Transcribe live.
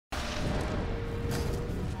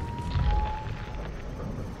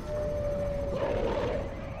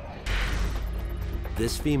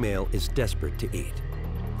This female is desperate to eat.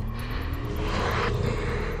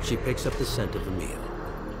 She picks up the scent of a meal.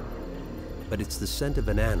 But it's the scent of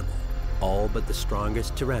an animal all but the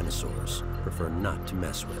strongest tyrannosaurs prefer not to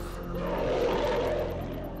mess with.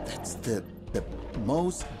 That's the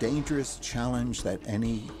most dangerous challenge that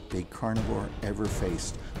any big carnivore ever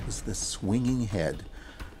faced, was the swinging head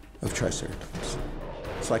of Triceratops.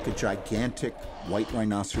 It's like a gigantic white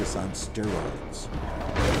rhinoceros on steroids.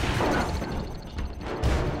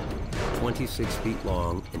 26 feet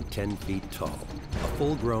long and 10 feet tall, a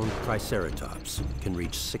full-grown Triceratops can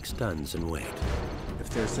reach 6 tons in weight.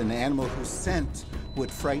 If there's an animal whose scent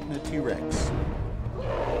would frighten a T-Rex,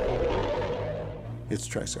 it's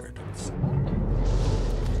Triceratops.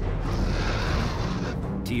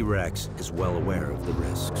 T-Rex is well aware of the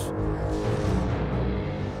risks.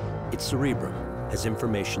 Its cerebrum has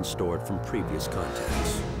information stored from previous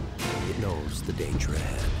contacts. It knows the danger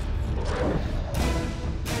ahead.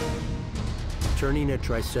 Turning a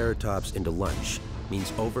Triceratops into lunch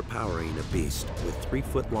means overpowering a beast with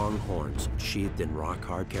 3-foot-long horns sheathed in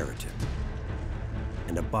rock-hard keratin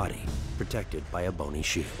and a body protected by a bony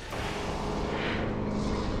shield.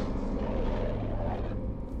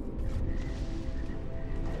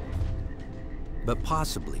 But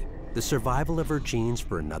possibly, the survival of her genes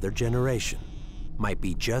for another generation might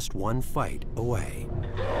be just one fight away.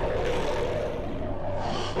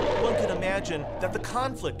 One could imagine that the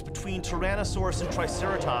conflict between Tyrannosaurus and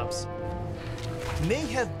Triceratops may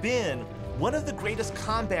have been one of the greatest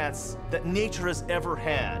combats that nature has ever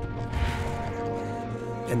had.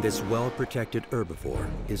 And this well-protected herbivore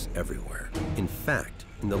is everywhere. In fact,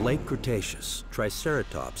 in the late Cretaceous,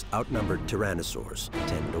 Triceratops outnumbered Tyrannosaurs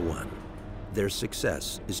 10 to 1. Their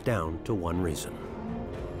success is down to one reason.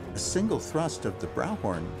 A single thrust of the brow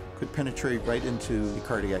horn could penetrate right into the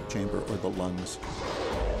cardiac chamber or the lungs.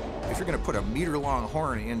 If you're going to put a meter-long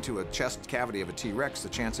horn into a chest cavity of a T-Rex, the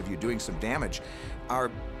chance of you doing some damage are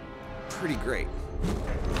pretty great.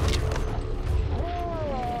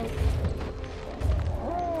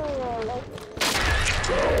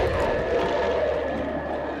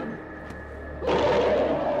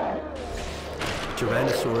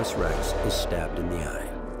 Tyrannosaurus rex is stabbed in the eye.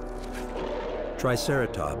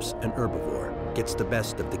 Triceratops, an herbivore, gets the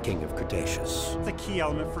best of the king of Cretaceous. The key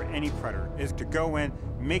element for any predator is to go in,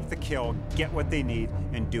 make the kill, get what they need,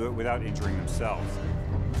 and do it without injuring themselves.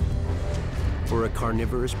 For a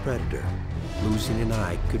carnivorous predator, losing an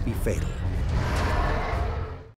eye could be fatal.